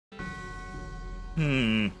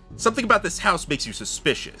Something about this house makes you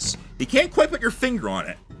suspicious. You can't quite put your finger on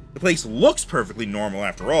it. The place looks perfectly normal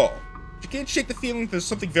after all. But you can't shake the feeling that there's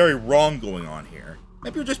something very wrong going on here.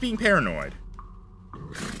 Maybe you're just being paranoid.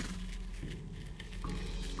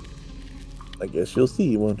 I guess you'll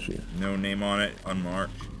see, won't you? No name on it,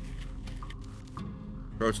 unmarked.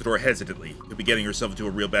 Approach the door hesitantly. You'll be getting yourself into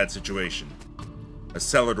a real bad situation. A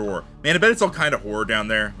cellar door. Man, I bet it's all kind of horror down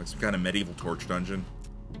there. Like some kind of medieval torch dungeon.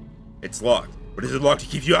 It's locked. But is it locked to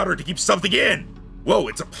keep you out or to keep something in? Whoa,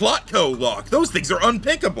 it's a Plotco lock. Those things are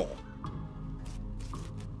unpickable.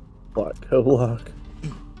 Plotco lock.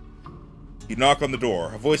 You knock on the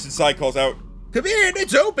door. A voice inside calls out, "Come in,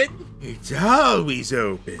 it's open." It's always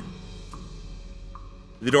open.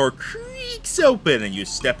 The door creaks open and you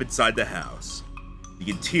step inside the house.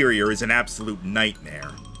 The interior is an absolute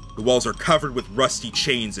nightmare. The walls are covered with rusty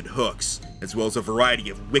chains and hooks, as well as a variety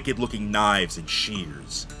of wicked-looking knives and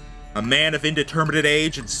shears. A man of indeterminate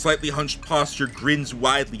age and slightly hunched posture grins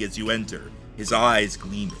widely as you enter, his eyes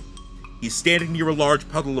gleaming. He's standing near a large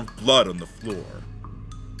puddle of blood on the floor.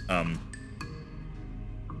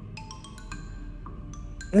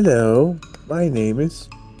 Hello, my name is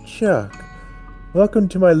Chuck. Welcome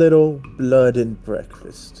to my little blood and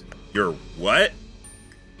breakfast. Your what?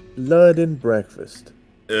 Blood and breakfast.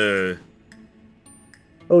 Oh,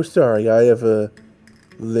 sorry, I have a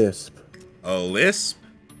lisp. A lisp?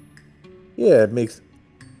 Yeah, it makes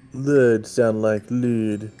lud sound like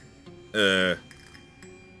lewd. A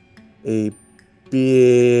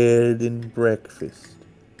bed and breakfast.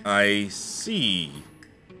 I see.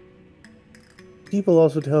 People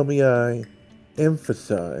also tell me I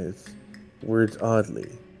emphasize words oddly,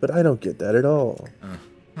 but I don't get that at all.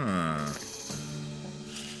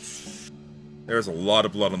 There's a lot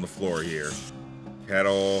of blood on the floor here.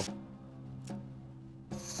 Kettle.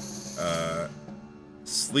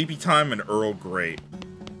 Sleepy Time and Earl Grey.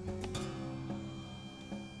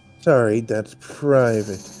 Sorry, that's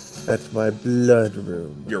private. That's my blood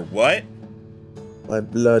room. Your what? My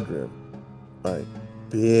blood room. My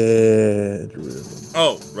bedroom.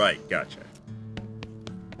 Oh, right, gotcha.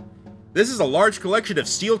 This is a large collection of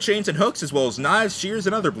steel chains and hooks, as well as knives, shears,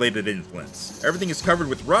 and other bladed implements. Everything is covered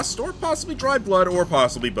with rust, or possibly dried blood, or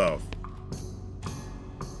possibly both.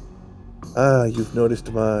 Ah, you've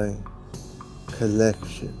noticed my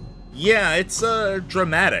collection. Yeah, it's,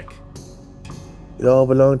 dramatic. It all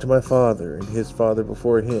belonged to my father and his father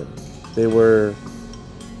before him. They were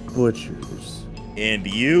butchers. And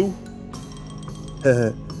you?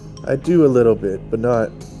 I do a little bit, but not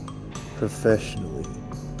professionally.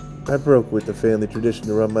 I broke with the family tradition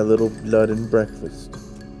to run my little blood and breakfast.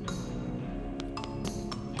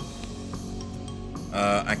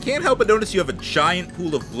 I can't help but notice you have a giant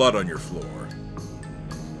pool of blood on your floor.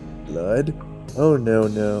 Blood? Oh,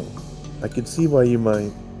 no. I can see why you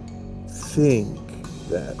might think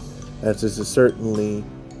that, as this is certainly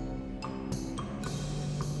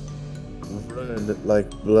run like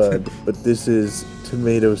blood, but this is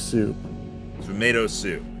tomato soup. Tomato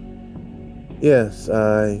soup. Yes,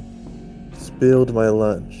 I spilled my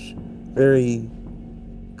lunch. Very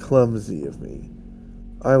clumsy of me.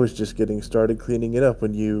 I was just getting started cleaning it up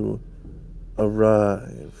when you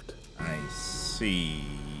arrived. I see.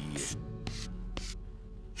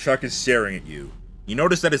 Chuck is staring at you. You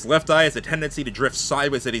notice that his left eye has a tendency to drift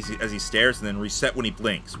sideways as he stares and then reset when he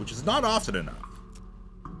blinks, which is not often enough.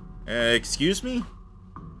 Excuse me?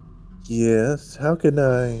 Yes, how can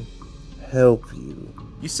I help you?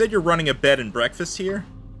 You said you're running a bed and breakfast here?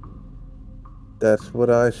 That's what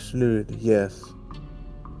I should, yes.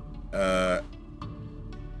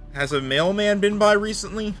 Has a mailman been by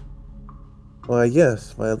recently? Why,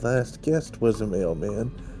 yes, my last guest was a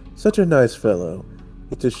mailman. Such a nice fellow.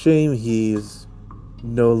 It's a shame he's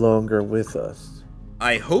no longer with us.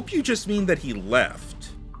 I hope you just mean that he left.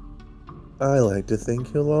 I like to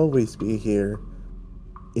think he'll always be here.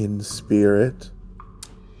 In spirit.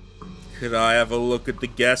 Could I have a look at the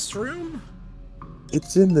guest room?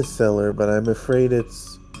 It's in the cellar, but I'm afraid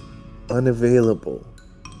it's unavailable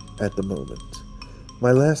at the moment.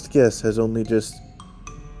 My last guest has only just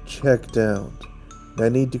checked out. I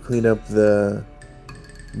need to clean up the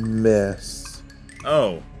mess.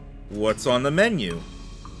 Oh, what's on the menu?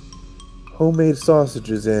 Homemade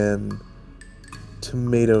sausages and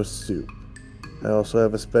tomato soup. I also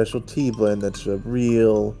have a special tea blend that's a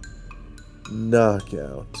real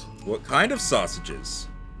knockout. What kind of sausages?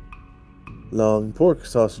 Long pork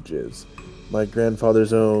sausages. My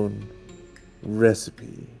grandfather's own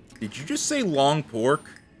recipe. Did you just say long pork?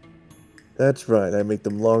 That's right, I make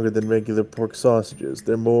them longer than regular pork sausages.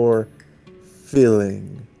 They're more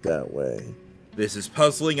filling that way. This is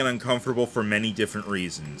puzzling and uncomfortable for many different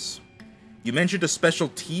reasons. You mentioned a special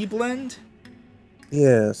tea blend?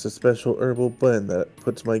 Yes, a special herbal blend that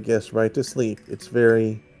puts my guests right to sleep. It's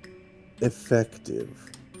very effective.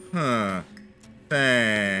 Huh.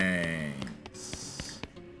 Thanks.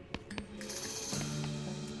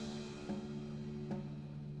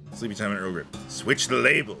 Sleepy time and Earl Grip. Switch the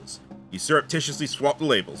labels. You surreptitiously swap the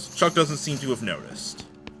labels. Chuck doesn't seem to have noticed.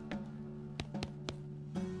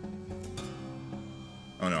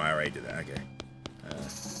 Oh no, I already did that. Okay.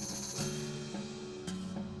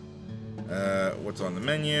 What's on the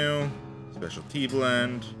menu? Special tea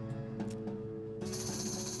blend.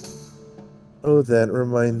 Oh, that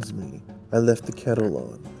reminds me. I left the kettle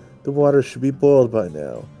on. The water should be boiled by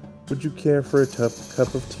now. Would you care for a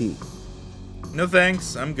cup of tea? No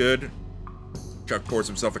thanks, I'm good. Chuck pours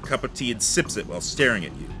himself a cup of tea and sips it while staring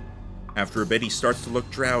at you. After a bit, he starts to look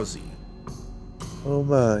drowsy. Oh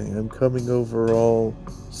my, I'm coming over all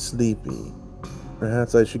sleepy.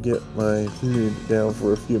 Perhaps I should get my mood down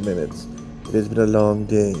for a few minutes. It has been a long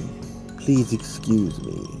day. Please excuse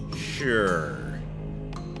me. Sure.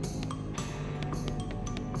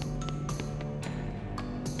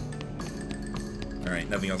 Alright,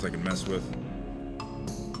 nothing else I can mess with.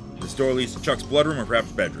 This door leads to Chuck's bloodroom or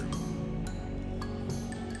perhaps bedroom.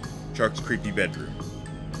 Chuck's creepy bedroom.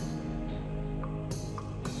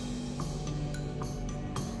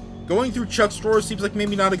 Going through Chuck's drawers seems like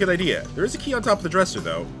maybe not a good idea. There is a key on top of the dresser,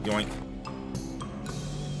 though. Yoink.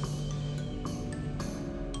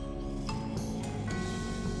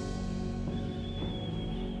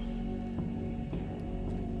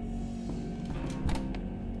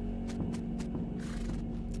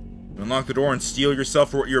 Unlock the door and steel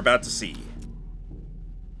yourself for what you're about to see.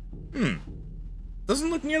 Doesn't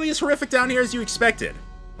look nearly as horrific down here as you expected.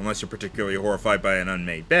 Unless you're particularly horrified by an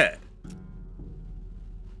unmade bed.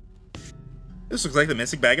 This looks like the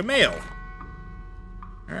missing bag of mail.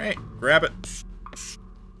 Alright, grab it.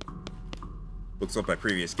 Books up by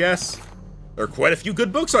previous guests. There are quite a few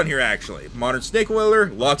good books on here, actually. Modern Snake Oiler,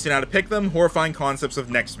 Locks in How to Pick Them, Horrifying Concepts of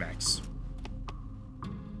Next-Mex.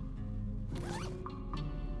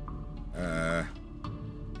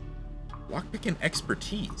 Lockpicking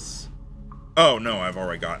expertise. Oh, no, I've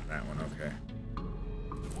already gotten that one, okay.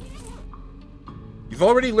 You've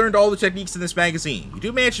already learned all the techniques in this magazine. You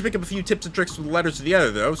do manage to pick up a few tips and tricks from the letters to the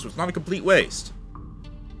other, though, so it's not a complete waste.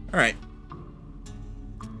 Alright.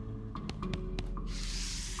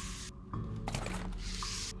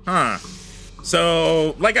 Huh.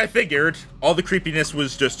 So, like I figured, all the creepiness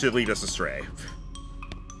was just to lead us astray.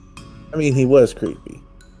 I mean, he was creepy.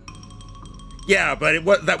 Yeah, but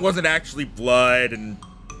that wasn't actually blood, and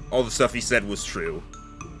all the stuff he said was true.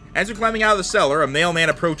 As you're climbing out of the cellar, a mailman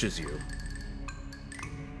approaches you.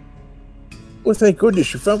 Well, thank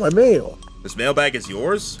goodness you found my mail. This mailbag is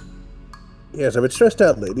yours? Yes, I've been stressed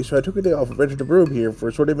out lately, so I took a day off and rented a room here for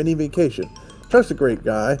a sort of mini vacation. Chuck's a great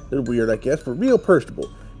guy. A little weird, I guess, but real personable.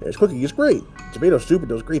 And his cooking is great. Tomato soup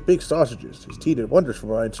and those great big sausages. His tea did wonders for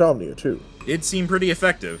my insomnia, too. It seemed pretty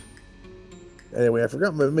effective. Anyway, I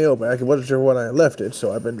forgot my mailbag and wasn't sure when I left it,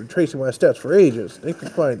 so I've been retracing my steps for ages. Thanks for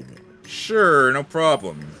finding me. Sure, no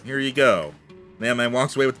problem. Here you go. Mailman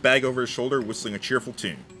walks away with the bag over his shoulder, whistling a cheerful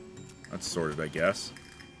tune. That's sorted, I guess.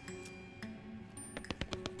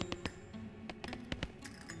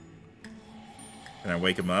 Can I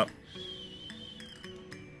wake him up?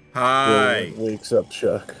 Hi. Yeah, wakes up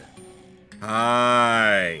Chuck.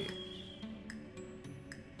 Hi.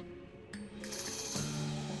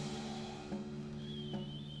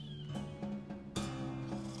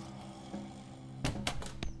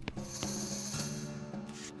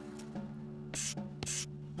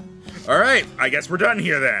 Alright, I guess we're done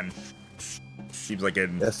here then. Seems like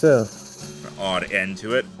an odd end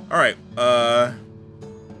to it. Alright,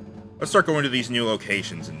 let's start going to these new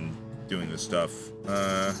locations and doing this stuff.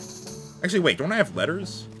 Actually, wait, don't I have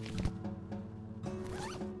letters?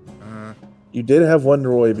 You did have one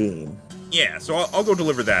Roy Bean. Yeah, so I'll go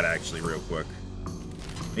deliver that actually real quick.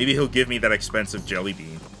 Maybe he'll give me that expensive jelly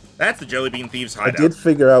bean. That's the jelly bean thieves' hideout. I did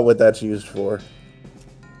figure out what that's used for.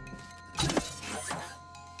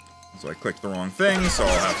 So I clicked the wrong thing, so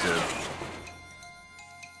I'll have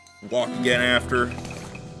to walk again after.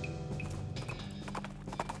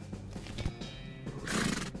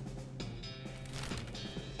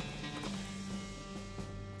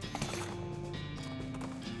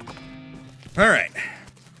 Alright.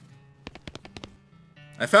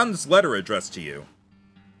 I found this letter addressed to you.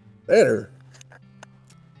 Letter?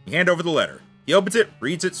 You hand over the letter. He opens it,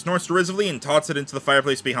 reads it, snorts derisively, and tosses it into the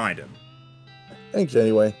fireplace behind him. Thanks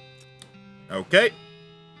anyway. Okay.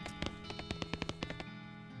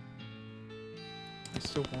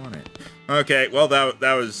 still want it. Okay, well,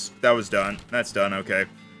 that was done. That's done, okay.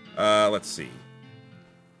 Let's see.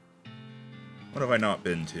 What have I not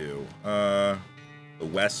been to? The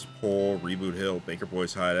West Pole, Reboot Hill, Baker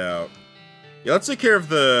Boys Hideout. Yeah, let's take care of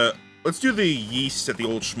the... Let's do the yeast at the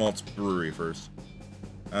Old Schmaltz Brewery first.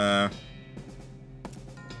 Fight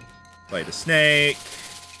a snake.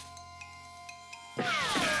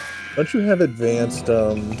 Don't you have advanced,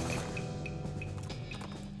 the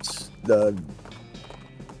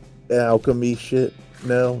alchemy shit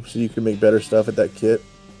now? So you can make better stuff at that kit?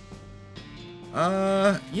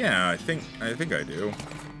 Yeah, I think I do.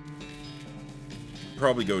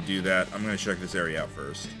 Probably go do that. I'm gonna check this area out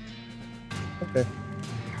first. Okay.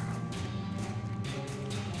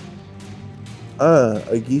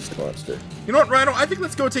 A yeast monster. You know what, Rhino? I think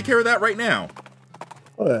let's go take care of that right now.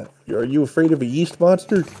 What? Are you afraid of a yeast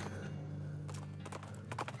monster?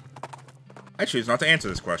 I choose not to answer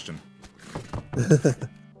this question.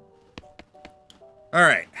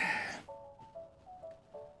 Alright.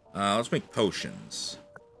 Let's make potions.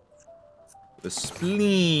 The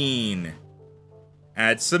spleen.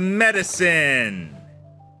 Add some medicine.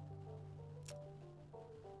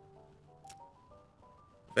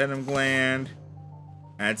 Venom gland.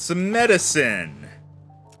 Add some medicine.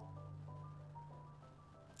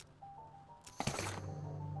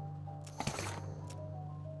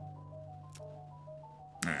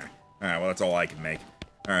 Alright, well, that's all I can make.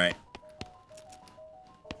 Alright.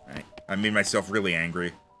 Alright. I made myself really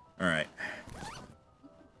angry. Alright.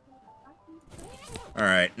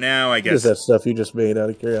 Alright, now I guess... What is that stuff you just made, out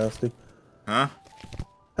of curiosity? Huh?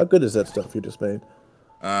 How good is that stuff you just made?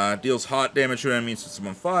 Deals hot damage to an enemy since I'm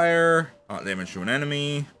on fire. Hot damage to an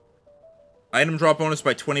enemy. Item drop bonus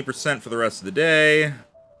by 20% for the rest of the day.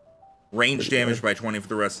 Range damage by 20 for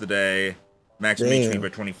the rest of the day. Maximum HP by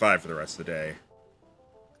 25 for the rest of the day.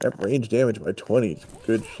 That range damage by 20 is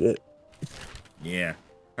good shit. Yeah.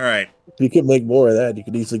 Alright. If you could make more of that, you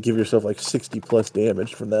could easily give yourself like 60 plus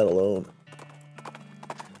damage from that alone.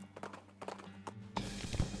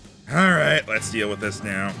 Alright, let's deal with this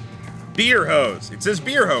now. Beer hose. It says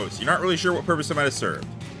beer hose. You're not really sure what purpose it might have served.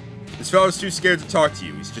 This fellow's too scared to talk to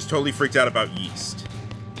you. He's just totally freaked out about yeast.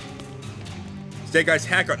 This dead guy's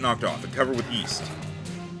hat got knocked off and covered with yeast.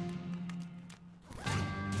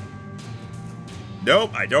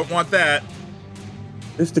 Nope, I don't want that.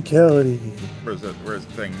 Mysticality. Where's the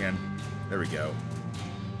thing again? There we go.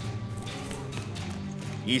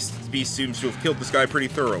 Yeast beast seems to have killed this guy pretty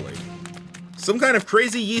thoroughly. Some kind of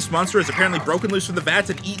crazy yeast monster has apparently broken loose from the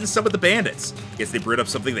vats and eaten some of the bandits. Guess they brewed up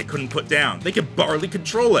something they couldn't put down. They can barely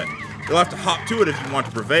control it. You'll have to hop to it if you want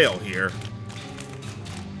to prevail here.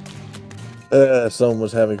 Someone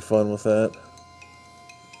was having fun with that.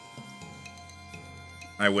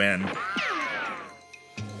 I win.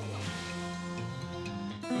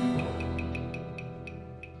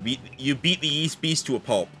 You beat the yeast beast to a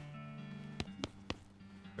pulp.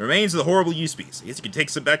 The remains of the horrible yeast beast. I guess you can take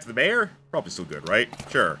some back to the mayor? Probably still good, right?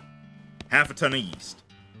 Sure. Half a ton of yeast.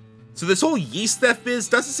 So this whole yeast theft biz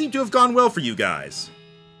doesn't seem to have gone well for you guys.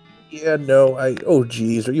 Yeah, no, oh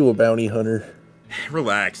geez, are you a bounty hunter?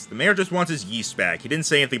 Relax. The mayor just wants his yeast back. He didn't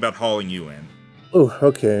say anything about hauling you in. Oh,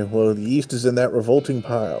 okay. Well, the yeast is in that revolting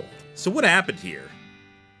pile. So what happened here?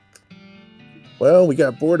 Well, we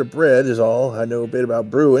got bored of bread is all. I know a bit about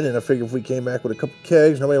brewing, and I figured if we came back with a couple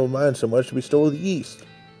kegs, nobody would mind so much if we stole the yeast.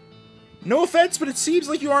 No offense, but it seems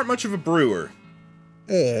like you aren't much of a brewer.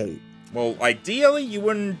 Hey. Well, ideally, you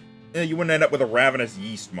wouldn't end up with a ravenous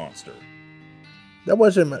yeast monster. That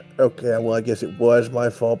wasn't my... Okay, well, I guess it was my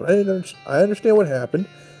fault, but I understand what happened.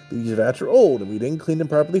 These vats are old, and we didn't clean them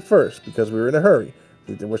properly first, because we were in a hurry. I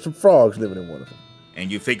think there were some frogs living in one of them.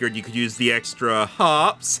 And you figured you could use the extra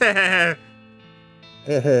hops?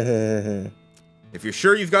 If you're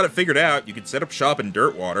sure you've got it figured out, you could set up shop in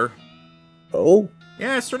Dirtwater. Oh?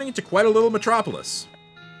 Yeah, it's turning into quite a little metropolis.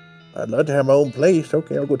 I'd love to have my own place.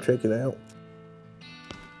 Okay, I'll go check it out.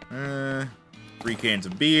 3 cans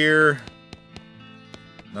of beer.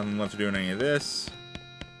 Nothing left to do in any of this.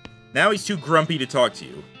 Now he's too grumpy to talk to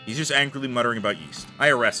you. He's just angrily muttering about yeast. I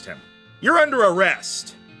arrest him. You're under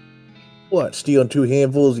arrest! What, stealing 2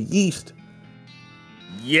 handfuls of yeast?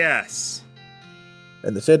 Yes.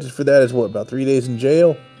 And the sentence for that is what, about 3 days in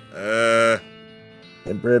jail?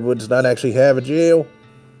 And Brentwood does not actually have a jail?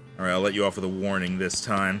 Alright, I'll let you off with a warning this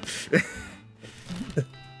time.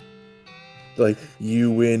 Like, you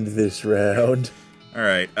win this round.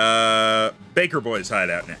 Alright, Baker Boy's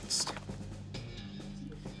hideout next.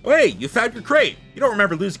 Oh, hey, you found your crate. You don't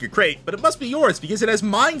remember losing your crate, but it must be yours because it has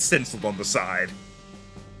mine stenciled on the side.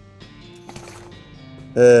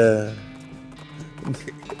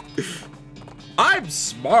 I'm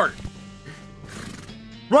smart.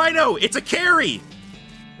 Rhino, it's a carry.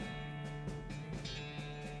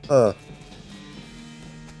 Huh.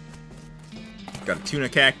 Got a tuna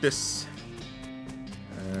cactus.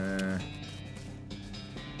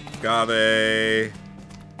 Agave.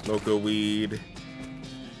 Loco weed.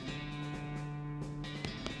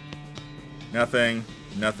 Nothing.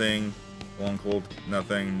 Nothing. Long cold.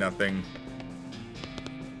 Nothing. Nothing.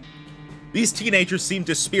 These teenagers seem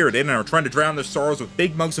dispirited and are trying to drown their sorrows with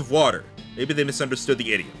big mugs of water. Maybe they misunderstood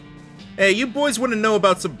the idiom. Hey, you boys wouldn't know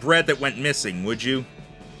about some bread that went missing, would you?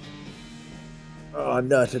 Oh,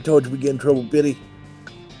 nuts. I told you we'd get in trouble, Billy.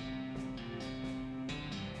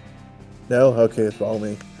 No? Okay, it's all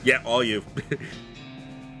me. Yeah, all you.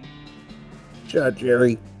 Shut up,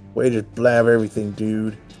 Jerry. Way to just blab everything,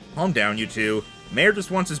 dude. Calm down, you two. Mayor just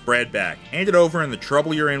wants his bread back. Hand it over and the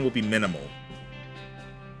trouble you're in will be minimal.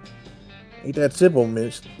 Ain't that simple,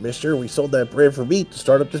 mister. We sold that bread for meat to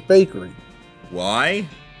start up this bakery. Why?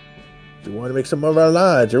 We want to make some of our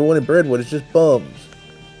lives. Everyone in Breadwood is just bums.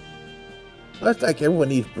 That's like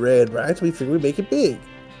everyone eats bread, right? So we figure we make it big.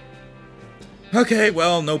 Okay,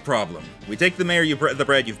 well, no problem. We take the mayor the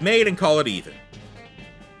bread you've made and call it even.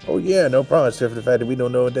 Oh yeah, no problem, except for the fact that we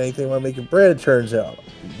don't know anything about making bread, it turns out.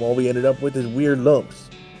 All we ended up with is weird lumps.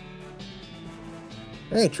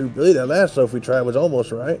 That ain't true, Billy. That last loaf we tried was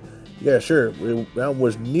almost right. Yeah, sure, that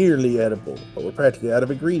was nearly edible, but we're practically out of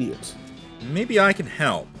ingredients. Maybe I can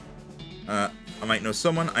help. I might know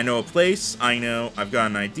someone. I know a place. I've got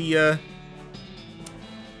an idea.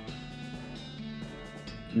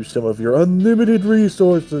 Use some of your unlimited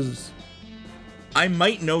resources. I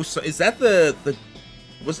might know is that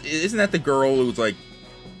isn't that the girl who was like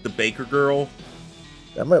the baker girl?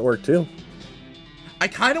 That might work too. I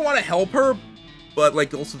kind of want to help her, but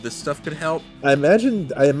like also this stuff could help. I imagine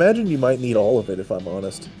you might need all of it if I'm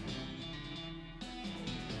honest.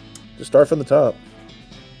 Just start from the top.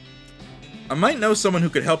 I might know someone who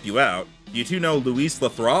could help you out. Do you two know Louise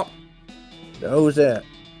Lathrop? No, who's that?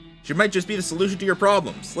 She might just be the solution to your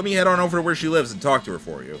problems. Let me head on over to where she lives and talk to her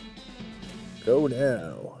for you. Go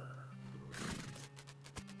now.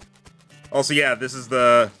 Also, yeah, this is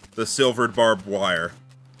the silvered barbed wire.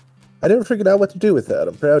 I never figured out what to do with that.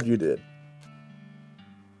 I'm proud you did.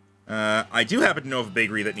 I do happen to know of a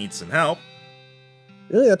bakery that needs some help.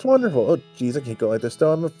 Really? That's wonderful. Oh, jeez, I can't go like this,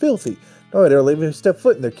 though. I'm filthy. No, they'll let me step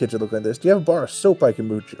foot in their kitchen look like this. Do you have a bar of soap I can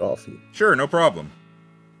mooch off you? Sure, no problem.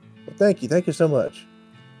 Well, thank you. Thank you so much.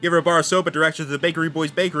 Give her a bar of soap and directs her to the Bakery Boy's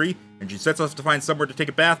Bakery, and she sets off to find somewhere to take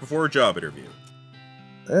a bath before her job interview.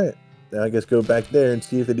 Alright. Now I guess go back there and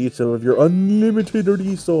see if they need some of your unlimited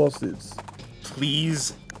resources.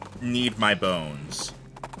 Please need my bones.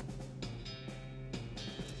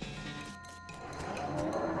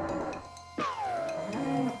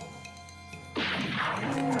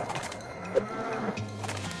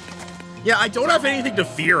 Yeah, I don't have anything to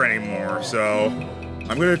fear anymore, so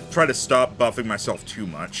I'm gonna try to stop buffing myself too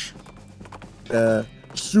much.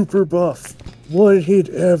 Super buff. One hit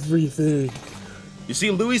everything. You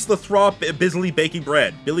see Louis Lathrop busily baking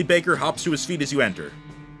bread. Billy Baker hops to his feet as you enter.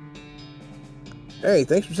 Hey,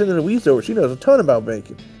 thanks for sending Louise over. She knows a ton about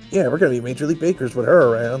baking. Yeah, we're gonna be major league bakers with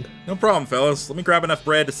her around. No problem, fellas. Let me grab enough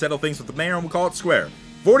bread to settle things with the mayor and we'll call it square.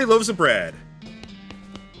 40 loaves of bread.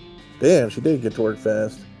 Damn, she did get to work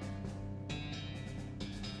fast.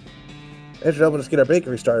 Thanks for helping us get our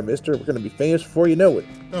bakery started, mister. We're gonna be famous before you know it.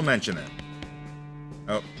 Don't mention it.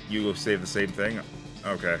 Oh, you will say the same thing?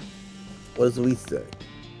 Okay. What does Louise say?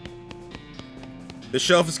 This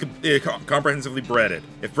shelf is comprehensively breaded.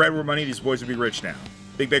 If bread were money, these boys would be rich now.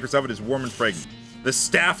 Big Baker's oven is warm and fragrant. The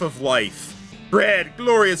staff of life. Bread!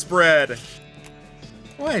 Glorious bread!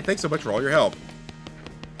 Well, hey, thanks so much for all your help.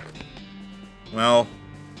 Well,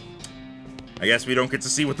 I guess we don't get to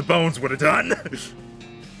see what the bones would have done.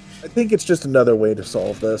 I think it's just another way to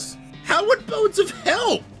solve this. How would bones have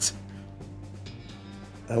helped?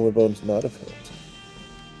 How would bones not have helped?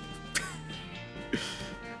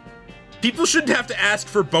 People shouldn't have to ask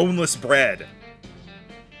for boneless bread.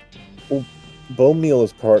 Well, bone meal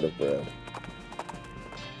is part of bread.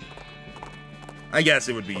 I guess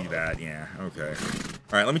it would be that, yeah. Okay.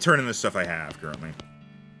 Alright, let me turn in the stuff I have currently.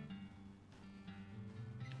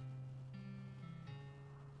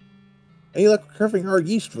 Any luck recovering our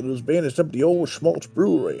yeast for those banished up the old Schmaltz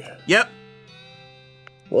brewery? Yep.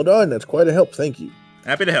 Well done, that's quite a help, thank you.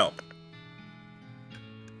 Happy to help.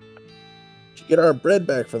 Did you get our bread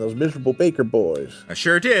back from those miserable baker boys? I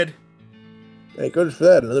sure did. Thank goodness for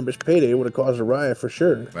that. Another missed payday would have caused a riot for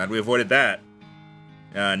sure. Glad we avoided that.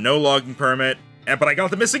 No logging permit. But I got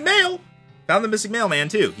the missing mail! Found the missing mailman,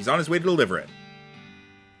 too. He's on his way to deliver it.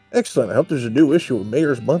 Excellent. I hope there's a new issue of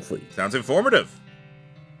Mayor's Monthly. Sounds informative.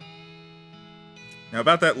 Now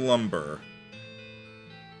about that lumber.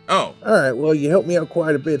 Oh. Alright, well, you helped me out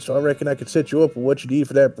quite a bit, so I reckon I could set you up with what you need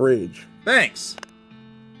for that bridge. Thanks.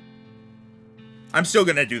 I'm still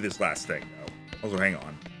gonna do this last thing, though. Also, hang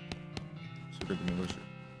on.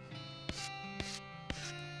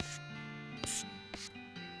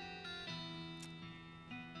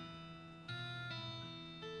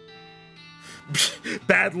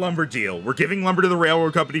 Bad lumber deal. We're giving lumber to the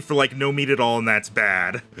railroad company for, like, no meat at all, and that's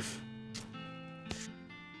bad.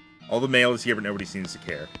 All the mail is here, but nobody seems to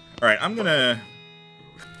care. Alright, I'm gonna...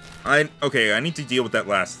 Okay, I need to deal with that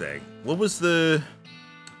last thing. What was the...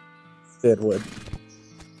 Deadwood.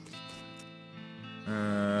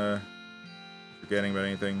 Forgetting about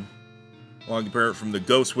anything. Well, I compare it from the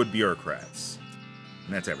Ghostwood bureaucrats.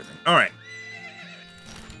 And that's everything. Alright.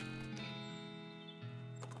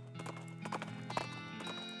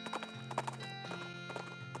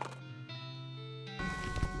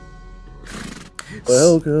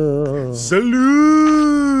 Welcome.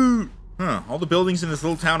 Salute! Huh, all the buildings in this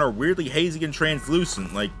little town are weirdly hazy and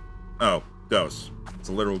translucent, like... Oh, ghosts. It's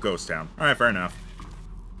a literal ghost town. Alright, fair enough.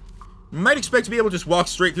 You might expect to be able to just walk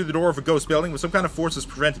straight through the door of a ghost building with some kind of force is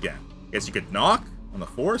preventing it. Guess you could knock on the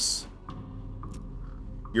force?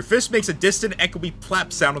 Your fist makes a distant, echoey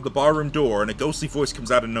plap sound on the barroom door, and a ghostly voice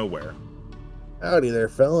comes out of nowhere. Howdy there,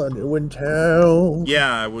 fella. New in town.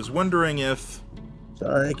 Yeah, I was wondering if...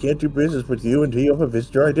 Sorry, I can't do business with you until you have a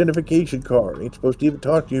visitor identification card. Ain't supposed to even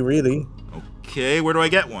talk to you, really. Okay, where do I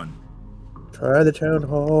get one? Try the town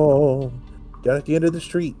hall. Down at the end of the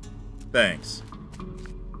street. Thanks.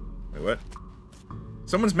 Wait, what?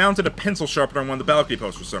 Someone's mounted a pencil sharpener on one of the balcony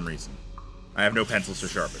posts for some reason. I have no pencils to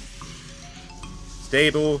sharpen.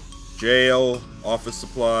 Stable, jail, office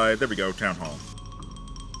supply. There we go, town hall.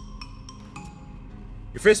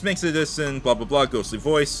 Your fist makes a distant, blah blah blah, ghostly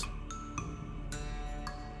voice.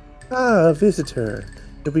 Ah, a visitor.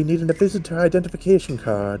 You'll be needing a visitor identification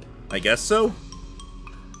card. I guess so?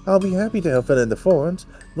 I'll be happy to help fill in the forms.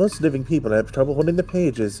 Most living people have trouble holding the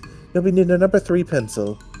pages. You'll be needing a number 3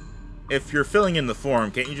 pencil. If you're filling in the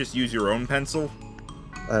form, can't you just use your own pencil?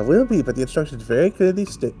 I will be, but the instructions very clearly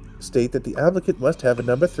state that the applicant must have a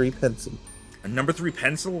number 3 pencil. A number 3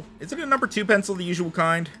 pencil? Isn't a number 2 pencil the usual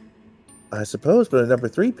kind? I suppose, but a number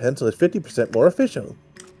 3 pencil is 50% more official.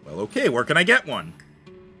 Well, okay, where can I get one?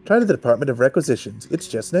 Try to the Department of Requisitions. It's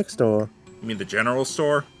just next door. You mean the general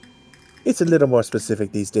store? It's a little more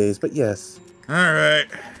specific these days, but yes. Alright.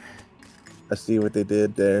 I see what they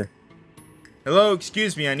did there. Hello,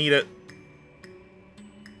 excuse me, I need it.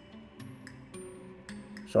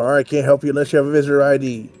 Sorry, I can't help you unless you have a visitor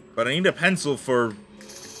ID. But I need a pencil for...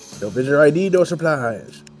 No visitor ID, no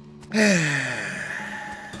supplies.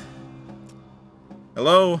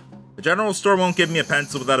 Hello? The general store won't give me a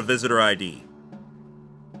pencil without a visitor ID.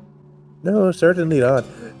 No, certainly not.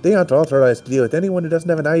 They aren't authorized to deal with anyone who doesn't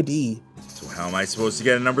have an ID. So how am I supposed to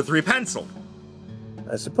get a number 3 pencil?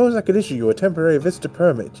 I suppose I could issue you a temporary visitor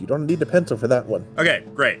permit. You don't need a pencil for that one. Okay,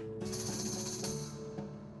 great.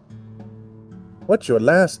 What's your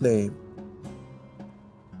last name?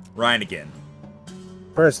 Ryan again.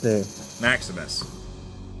 First name? Maximus.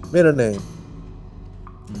 Middle name?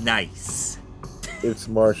 Nice. It's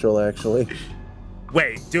Marshall, actually.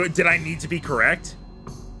 Wait, did I need to be correct?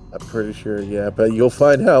 I'm pretty sure, yeah, but you'll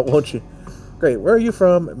find out, won't you? Great, where are you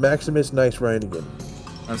from? Maximus Nice Reinigan.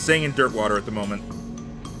 I'm staying in Dirtwater at the moment.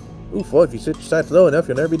 Oof, well, if you set your sights low enough,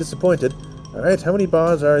 you'll never be disappointed. Alright, how many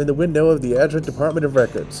bars are in the window of the Adjunct Department of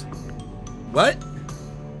Records? What?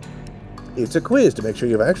 It's a quiz to make sure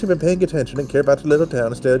you've actually been paying attention and care about the little town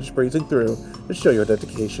instead of just breezing through to show your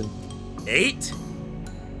dedication. 8?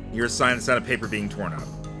 You're a sign that's not a paper being torn up.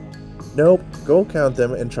 Nope, go count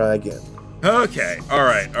them and try again. Okay,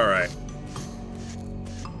 alright.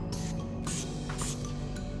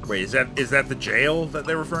 Wait, is that the jail that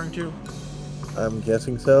they're referring to? I'm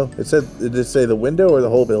guessing so. Did it say the window or the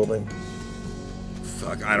whole building?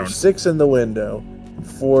 Fuck, I don't... There's 6 in the window,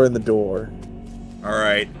 4 in the door.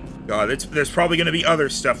 Alright. God, there's probably going to be other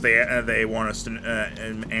stuff they want us to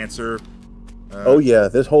answer. Oh yeah,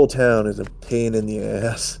 this whole town is a pain in the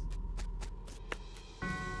ass.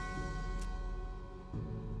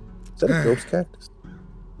 Is that a ghost cactus?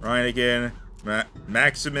 Ryan again.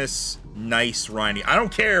 Maximus Nice Riney. I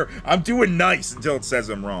don't care. I'm doing nice until it says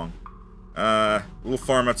I'm wrong. Little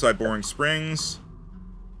farm outside Boring Springs.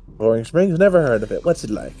 Boring Springs? Never heard of it. What's it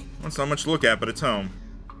like? Well, it's not much to look at, but it's home.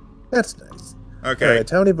 That's nice. Okay. Alright,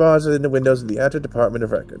 how many bars are in the windows of the Outer Department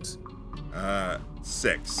of Records?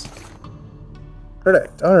 6.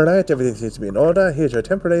 Correct. Alright, everything seems to be in order. Here's your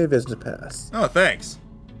temporary visitor pass. Oh, thanks.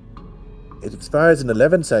 It expires in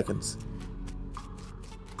 11 seconds.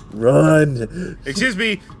 Run! Excuse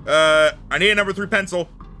me, I need a number 3 pencil.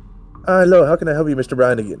 Hello, how can I help you, Mr.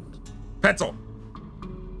 Brannigan? Pencil.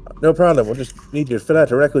 No problem, we'll just need you to fill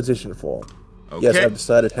out a requisition form. Okay. Yes, I've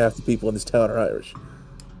decided half the people in this town are Irish.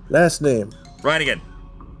 Last name. Brannigan.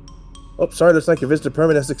 Oh, sorry, looks like your visitor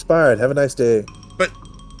permit has expired. Have a nice day. But...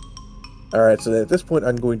 Alright, so at this point,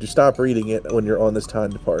 I'm going to stop reading it when you're on this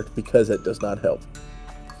time depart, because it does not help.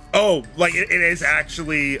 Oh, like, it is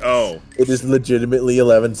actually... Oh. It is legitimately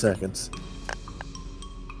 11 seconds.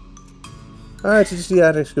 Alright, so just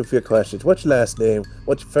ask a few questions. What's your last name?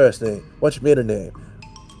 What's your first name? What's your middle name?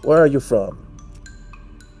 Where are you from?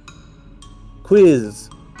 Quiz.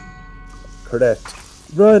 Correct.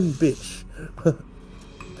 Run, bitch.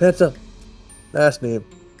 Pencil. Last name.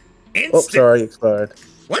 Oh, sorry, expired.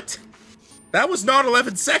 What? That was not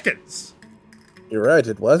 11 seconds. You're right,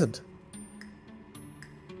 it wasn't.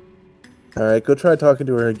 Alright, go try talking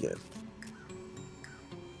to her again.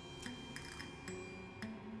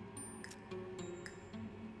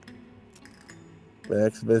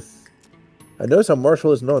 Maximus. I notice how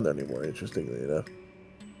Marshall isn't on there anymore, interestingly enough.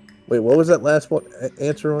 Wait, what was that last one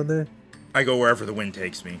answer on there? I go wherever the wind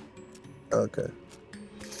takes me. Okay.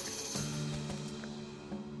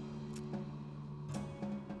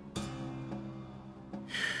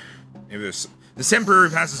 Maybe there's... The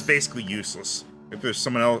temporary pass is basically useless. If there's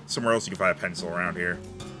somewhere else you can find a pencil around here.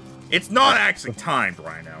 It's not actually timed,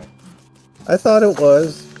 Rhino. I thought it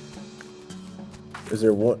was. Is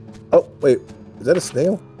there one? Oh, wait. Is that a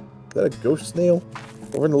snail? Is that a ghost snail?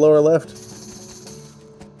 Over in the lower left?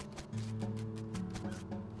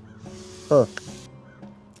 Huh.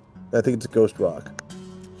 I think it's a ghost rock.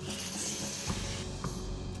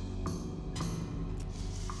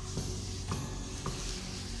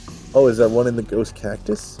 Oh, is that one in the ghost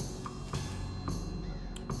cactus?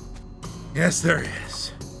 Yes, there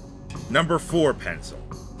is. Number 4 pencil.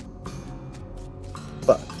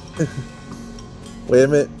 Fuck. Wait a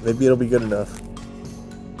minute. Maybe it'll be good enough.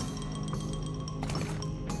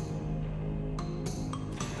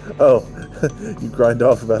 Oh, you grind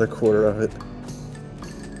off about a quarter of it.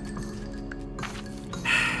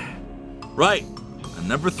 Right. A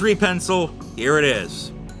number 3 pencil. Here it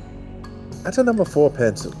is. That's a number 4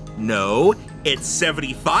 pencil. No, it's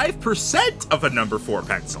 75% of a number 4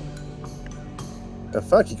 pencil. Oh,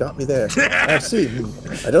 fuck, you got me there. I see.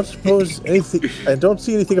 I don't suppose anything. I don't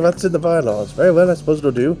see anything about this in the bylaws. Very well, I suppose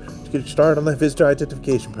it'll do to get you started on the visitor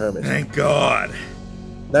identification permit. Thank God.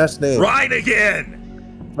 Last name. Right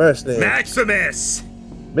again. First name. Maximus.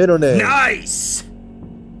 Middle name. Nice.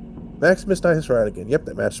 Maximus Nice right again. Yep,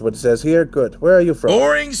 that matches what it says here. Good. Where are you from?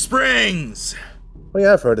 Boring Springs. Oh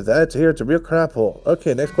yeah, I've heard of that. Here, it's a real crap hole.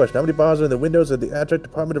 Okay, next question. How many bars are in the windows of the Adjunct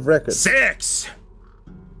Department of Records? 6.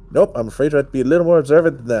 Nope, I'm afraid you have to be a little more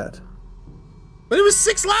observant than that. But it was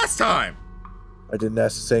 6 last time. I didn't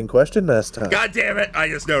ask the same question last time. God damn it, I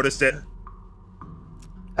just noticed it.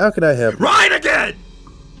 How can I help you? Right again!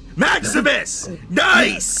 Maximus!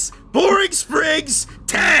 Nice! Boring Springs,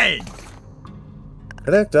 10!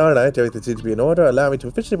 Correct, alright, everything seems to be in order. Allow me to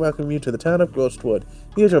officially welcome you to the town of Ghostwood.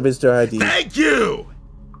 Here's your visitor ID. Thank you!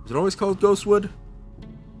 Is it always called Ghostwood?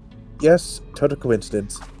 Yes, total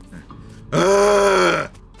coincidence.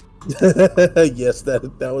 Yes,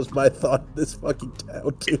 that was my thought in this fucking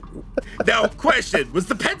town, too. Now, question, was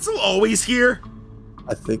the pencil always here?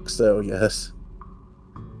 I think so, yes.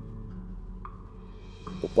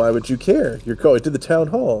 But why would you care? You're going to the town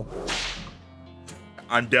hall.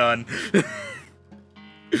 I'm done.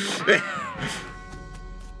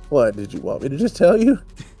 What, did you want me to just tell you?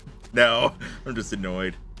 No, I'm just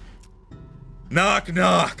annoyed. Knock,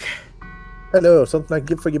 knock. Hello, something I can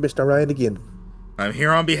get for you, Mr. Ryan again. I'm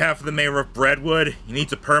here on behalf of the mayor of Brentwood. He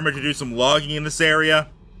needs a permit to do some logging in this area.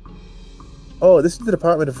 Oh, this is the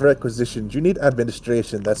Department of Requisitions. You need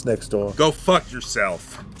administration. That's next door. Go fuck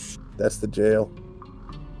yourself. That's the jail.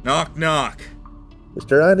 Knock, knock.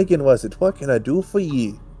 Mr. Ryan, was it? What can I do for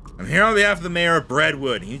ye? I'm here on behalf of the mayor of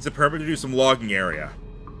Brentwood. He needs a permit to do some logging area.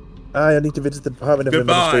 I need to visit the Department of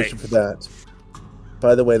Goodbye. Administration for that.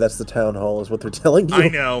 By the way, that's the town hall, is what they're telling you. I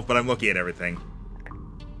know, but I'm looking at everything.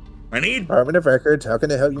 I need... Department of Records. How can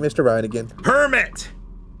I help you, Mr. Ryan, again? Permit!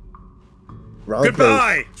 Wrong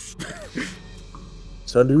Goodbye!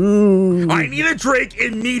 Salute! I need a drink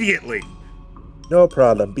immediately! No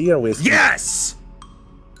problem. Beer or whiskey? Yes!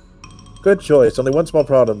 Good choice. Only one small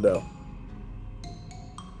problem, though.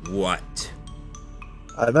 What?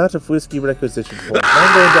 I'm out of whiskey requisition form.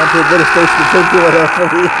 I'm going down to the administration to take you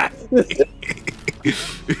whatever.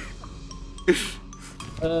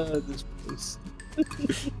 This place.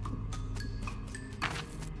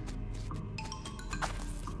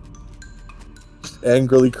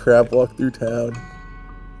 angrily crab walk through town.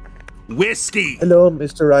 Whiskey! Hello,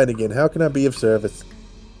 Mr. Reinigan. How can I be of service?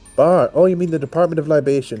 Bar. Oh, you mean the Department of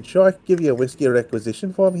Libation. Sure, I can give you a whiskey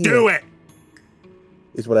requisition form here. Do it!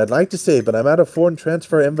 Is what I'd like to say, but I'm out of foreign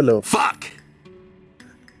transfer envelope. Fuck!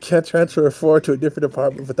 Can't transfer a foreign to a different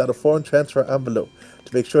department without a foreign transfer envelope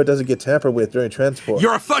to make sure it doesn't get tampered with during transport.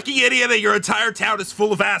 You're a fucking idiot and your entire town is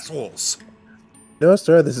full of assholes! No,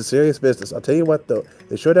 sir, this is serious business. I'll tell you what, though.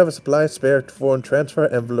 They should have a supply of spare foreign transfer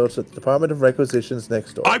envelopes at the Department of Requisitions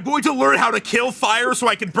next door. I'm going to learn how to kill fire so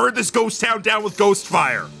I can burn this ghost town down with ghost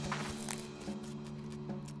fire.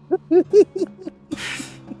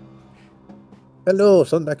 Hello,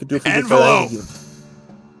 something I could do for you. Envelope!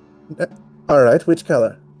 Alright, which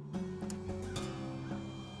color?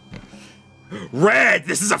 Red!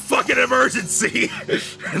 This is a fucking emergency!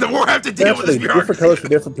 The more I have to deal with this different bureaucracy. colors for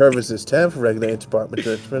different purposes. Tan for regular department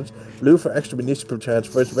transfers, blue for extra municipal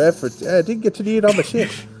transfers, red for... I didn't get to need it on my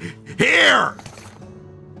ship. Here!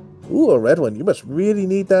 Ooh, a red one. You must really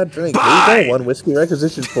need that drink. Bye! There you go, one whiskey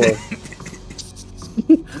requisition for.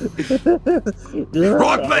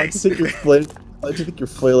 Wrong place! I think you're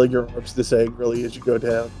flailing your arms this angrily as you go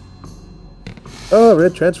down. Oh,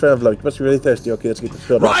 red transfer envelope. You must be really thirsty. Okay, let's get this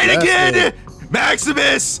filled up. Right again!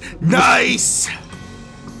 Maximus! Nice!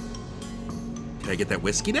 Can I get that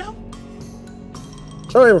whiskey now?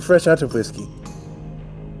 Sorry, we're fresh out of whiskey.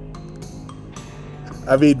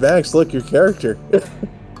 I mean, Max, look, your character.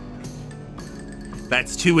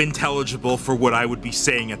 That's too intelligible for what I would be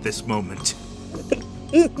saying at this moment.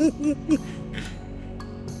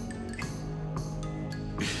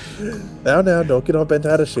 Now, don't get all bent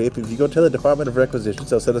out of shape. If you go tell the Department of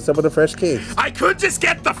Requisitions, they'll send us someone a fresh case. I could just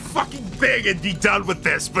get the fucking thing and be done with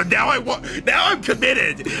this, but now I'm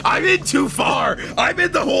committed. I'm in too far. I'm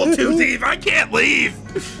in the hole too deep. I can't leave.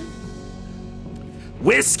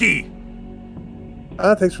 Whiskey.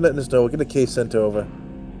 Thanks for letting us know. We'll get a case sent over.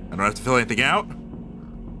 I don't have to fill anything out?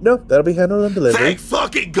 No, that'll be handled on delivery. Thank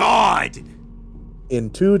fucking God!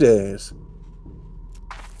 In 2 days.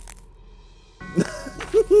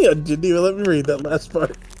 You didn't even let me read that last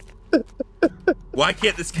part. Why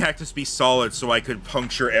can't this cactus be solid so I could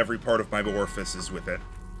puncture every part of my orifices with it?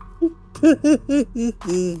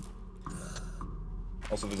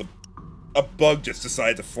 Also, there's a bug just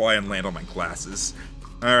decided to fly and land on my glasses.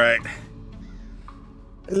 Alright.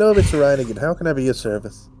 Hello, Mr. Reinigan. How can I be of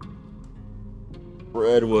service?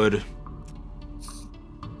 Redwood.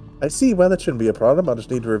 I see. Well, that shouldn't be a problem. I'll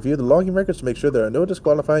just need to review the logging records to make sure there are no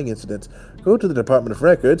disqualifying incidents. Go to the Department of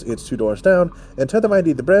Records, it's 2 doors down, and tell them I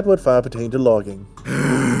need the Redwood file pertaining to logging.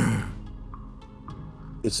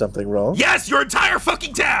 Is something wrong? Yes, your entire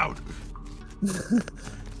fucking town!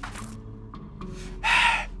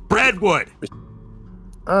 Redwood!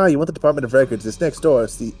 You want the Department of Records. It's next door.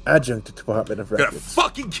 It's the adjunct Department of I'm gonna Records.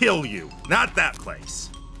 fucking kill you! Not that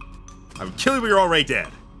place. I would kill you when you're already dead.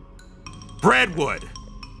 Redwood!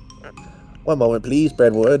 One moment, please.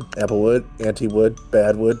 Breadwood, Applewood, Antewood,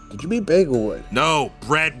 Badwood. Did you mean Baglewood? No,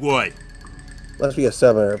 Redwood. Must be a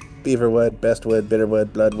suburb. Beaverwood, Bestwood,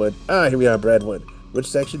 Bitterwood, Bloodwood. Here we are, Breadwood. Which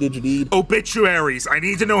section did you need? Obituaries. I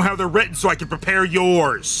need to know how they're written so I can prepare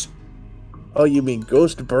yours. Oh, you mean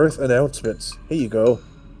ghost birth announcements. Here you go.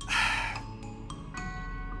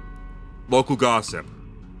 Local gossip.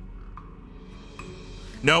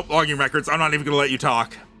 Nope, logging records. I'm not even gonna let you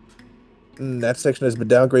talk. That section has been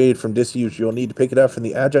downgraded from disuse. You'll need to pick it up from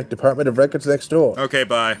the adjunct Department of Records next door. Okay,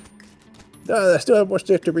 bye. I still have more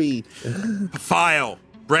stuff to read. File.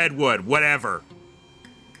 Redwood. Whatever.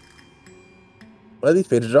 Well, these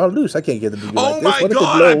pages are all loose. I can't get them to be Oh like this. my What if they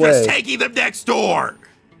God, blow I'm just away? taking them next door.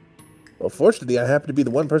 Well, fortunately, I happen to be the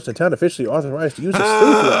one person in town officially authorized to use a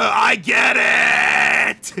stapler. I get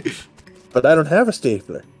it. But I don't have a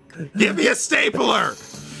stapler. Give me a stapler.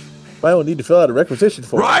 I will need to fill out a requisition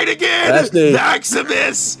form. Right again. Last name.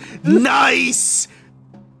 Maximus. Nice.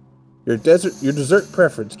 Your dessert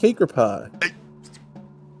preference, cake or pie?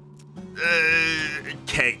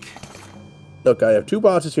 Cake. Look, I have 2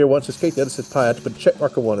 boxes here. One says cake, the other says pie. I have to put a check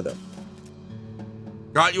mark on one of them.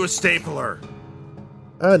 Got you a stapler.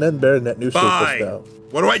 None better than that new stapler Bye. style.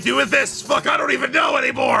 What do I do with this? Fuck, I don't even know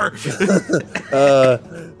anymore.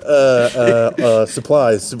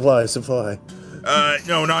 Supply.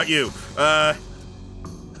 No, not you.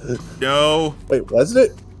 No. Wait,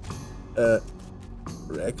 wasn't it?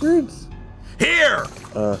 Records? Here.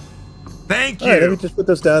 Thank you. Alright, let me just put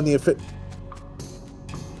those down the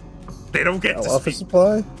They don't get to office speak.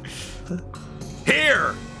 supply.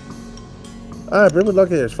 Here. Bring me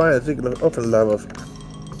lucky. It's fine. I think I'll open the love.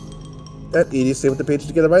 That idiot stapled the pages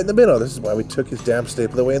together right in the middle. This is why we took his damn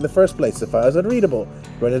stapler away in the first place. The file is unreadable.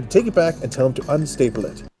 We're going to take it back and tell him to unstaple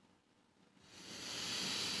it.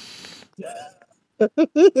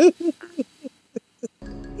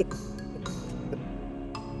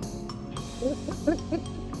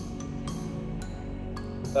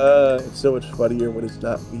 It's so much funnier when it's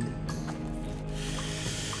not me.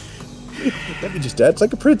 Let me just dance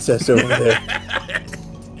like a princess over there.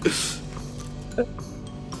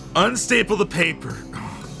 Unstaple the paper.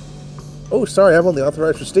 Oh, sorry, I'm only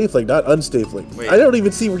authorized for stapling, not unstapling. Wait. I don't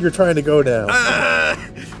even see where you're trying to go now.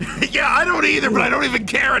 Yeah, I don't either, but I don't even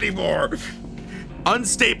care anymore.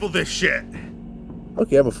 Unstaple this shit.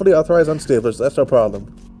 Okay, I'm a fully authorized unstapler, so that's no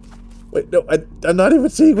problem. Wait, no, I'm not even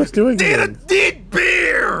seeing what's doing it. Need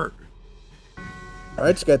beer!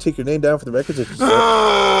 Alright, just gotta take your name down for the records.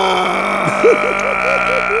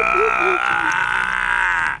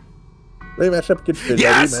 Let me match up against your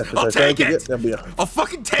Yes! I'll take it! I'll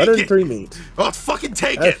fucking take it! 103 meat. I'll fucking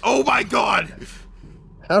take it! Oh my god!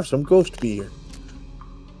 Have some ghost beer.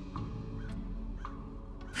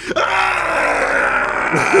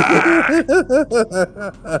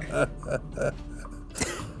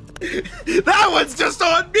 That one's just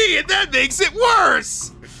on me, and that makes it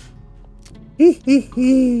worse!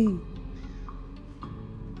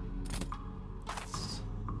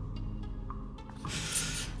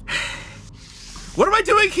 What am I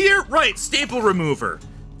doing here? Right, staple remover.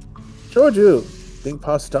 Showed you. Think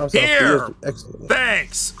pause stops here. Excellent.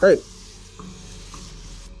 Thanks. Great.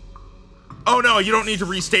 Oh no, you don't need to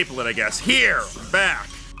restaple it, I guess. Here, back.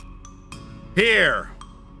 Here.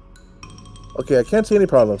 Okay, I can't see any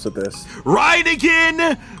problems with this.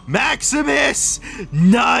 Reineken, Maximus,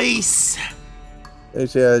 nice. Yep,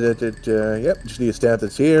 just need a stamp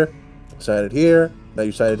that's here. Sign it here. Now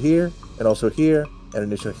you sign it here, and also here, and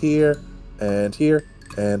initial here, and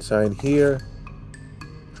sign here.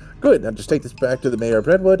 Good, now just take this back to the Mayor of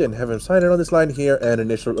Redwood and have him sign it on this line here and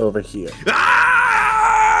initial over here.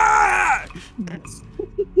 Ah!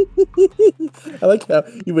 I like how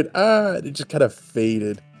you went, and it just kind of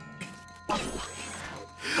faded.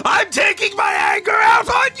 I'm taking my anger out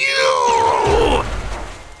on you!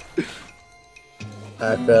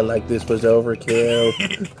 I felt like this was overkill.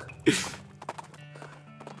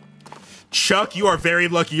 Chuck, you are very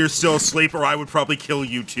lucky you're still asleep, or I would probably kill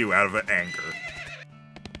you too out of anger.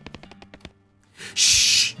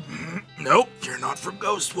 Shh. Nope, you're not from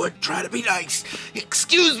Ghostwood. Try to be nice.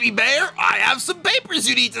 Excuse me, Mayor. I have some papers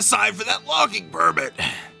you need to sign for that logging permit.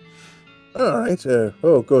 All right.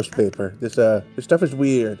 Ghost paper. This stuff is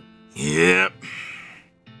weird. Yep.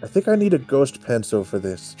 I think I need a ghost pencil for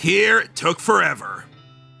this. Here, it took forever.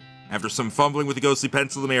 After some fumbling with the ghostly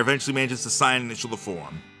pencil, the mayor eventually manages to sign and initial the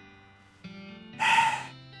form.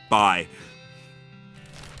 Bye.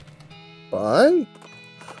 Bye?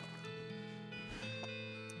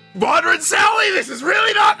 Water and Sally, this is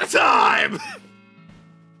really not the time!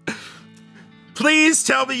 Please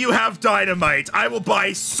tell me you have dynamite. I will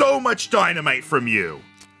buy so much dynamite from you.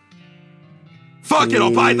 Fuck it,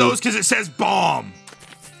 I'll buy those because it says bomb.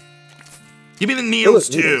 Give me the needles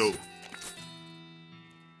too.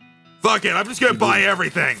 Fuck it, I'm just gonna buy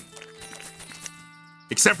everything.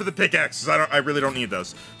 Except for the pickaxes, I really don't need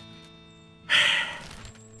those.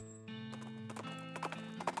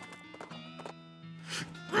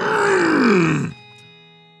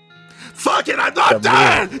 Fuck it, I'm not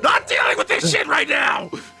not dealing with this shit right now!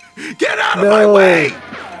 Get out of my way!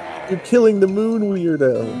 You're killing the moon,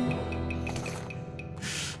 weirdo.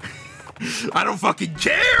 I don't fucking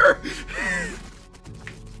care!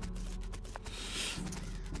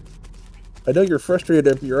 I know you're frustrated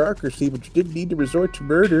at bureaucracy, but you didn't need to resort to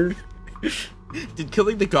murder. Did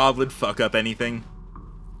killing the goblin fuck up anything?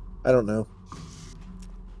 I don't know.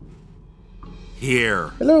 Here.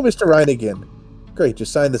 Hello, Mr. Reineken. Great,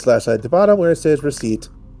 just sign this last line at the bottom where it says receipt.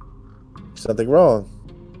 Something wrong.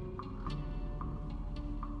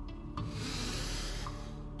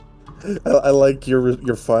 I like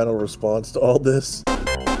your final response to all this.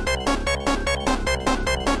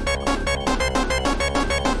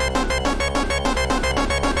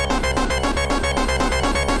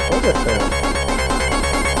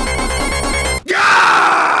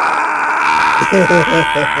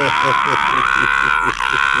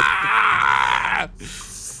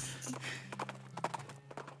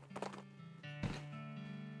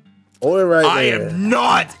 All right, I am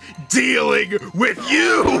not dealing with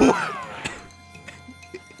you.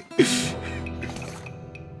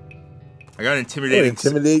 I got an intimidating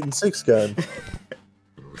 6-gun.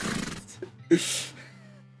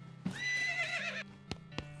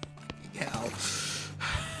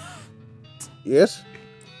 Yes?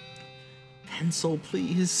 pencil,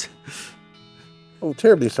 please? Oh,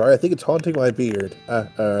 terribly sorry. I think it's haunting my beard.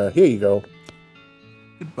 Here you go.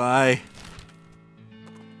 Goodbye.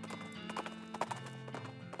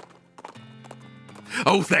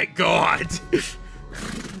 Oh, thank God!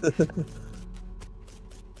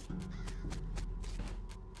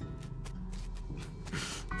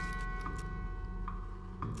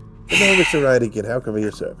 Hello, Mr. Reineken. How can we be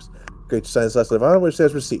of service? Great to sign this last letter of honor which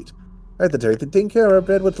says receipt. Alright, that's everything taken care of.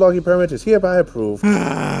 Redwood's logging permit is hereby approved.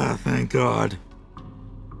 Ah, thank God.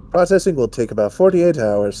 Processing will take about 48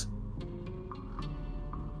 hours.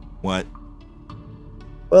 What?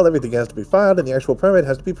 Well, everything has to be filed and the actual permit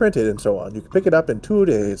has to be printed and so on. You can pick it up in 2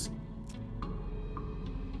 days.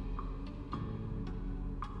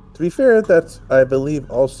 To be fair, that's, I believe,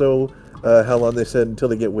 also how long they said until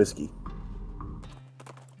they get whiskey.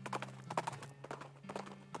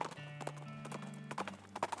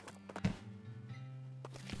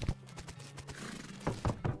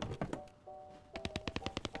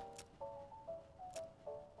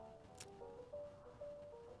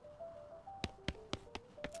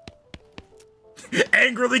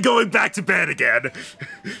 Angrily going back to bed again.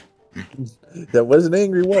 That was an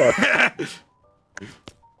angry walk.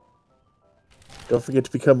 Don't forget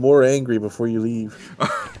to become more angry before you leave.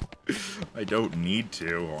 I don't need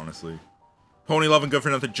to, honestly. Pony loving good for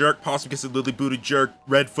nothing jerk, possum kissing lily booted jerk,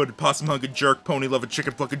 red footed possum hugging jerk, pony loving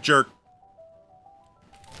chicken plucking jerk.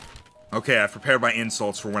 Okay, I've prepared my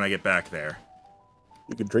insults for when I get back there.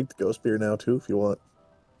 You can drink the ghost beer now too if you want.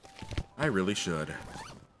 I really should.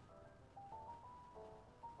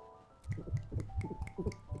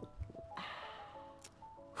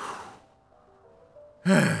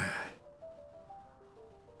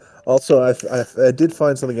 Also, I did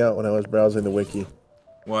find something out when I was browsing the wiki.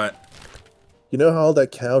 What? You know how all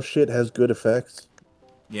that cow shit has good effects?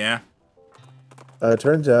 Yeah? It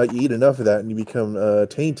turns out you eat enough of that and you become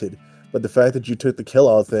tainted. But the fact that you took the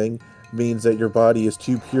kill-all thing means that your body is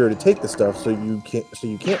too pure to take the stuff, so you can't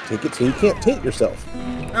take it, so you can't taint yourself.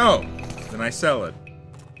 Oh, then I sell it.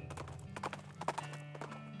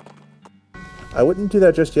 I wouldn't do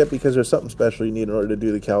that just yet because there's something special you need in order to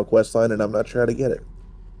do the cow quest line, and I'm not sure how to get it.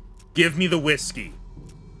 Give me the whiskey.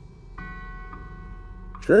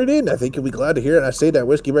 Sure did. I think you'll be glad to hear it. I saved that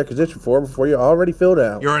whiskey requisition for before you're already filled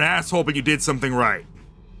out. You're an asshole, but you did something right.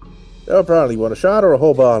 No problem. You want a shot or a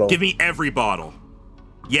whole bottle? Give me every bottle.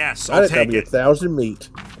 Yes, Got I'll it. take That'll be it. 1,000 meat.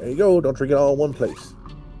 There you go. Don't drink it all in one place.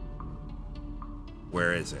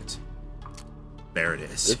 Where is it? There it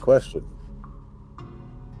is. Good question.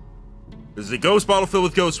 This is a ghost bottle filled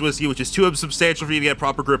with ghost whiskey, which is too substantial for you to get a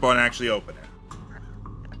proper grip on and actually open it.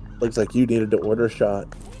 Looks like you needed to order a shot.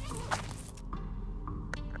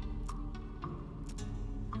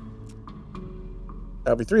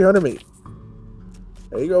 That'll be 300 meat.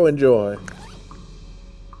 There you go. Enjoy.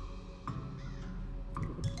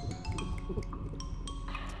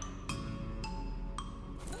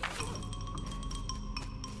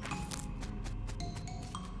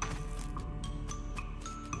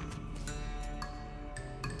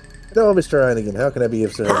 Hello, Mr. Einigan. How can I be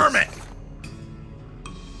of service? Permit!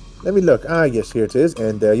 Let me look. Ah, yes, here it is.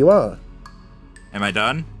 And there you are. Am I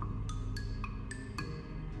done?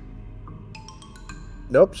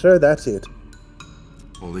 Nope, sir, that's it.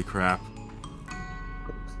 Holy crap.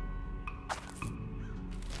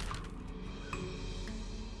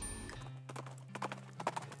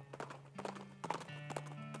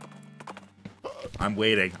 I'm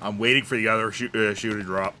waiting. I'm waiting for the other shoe to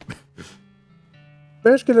drop.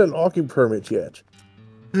 Best get an walking permit yet.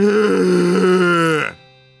 That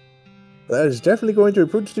is definitely going to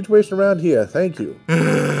improve the situation around here. Thank you.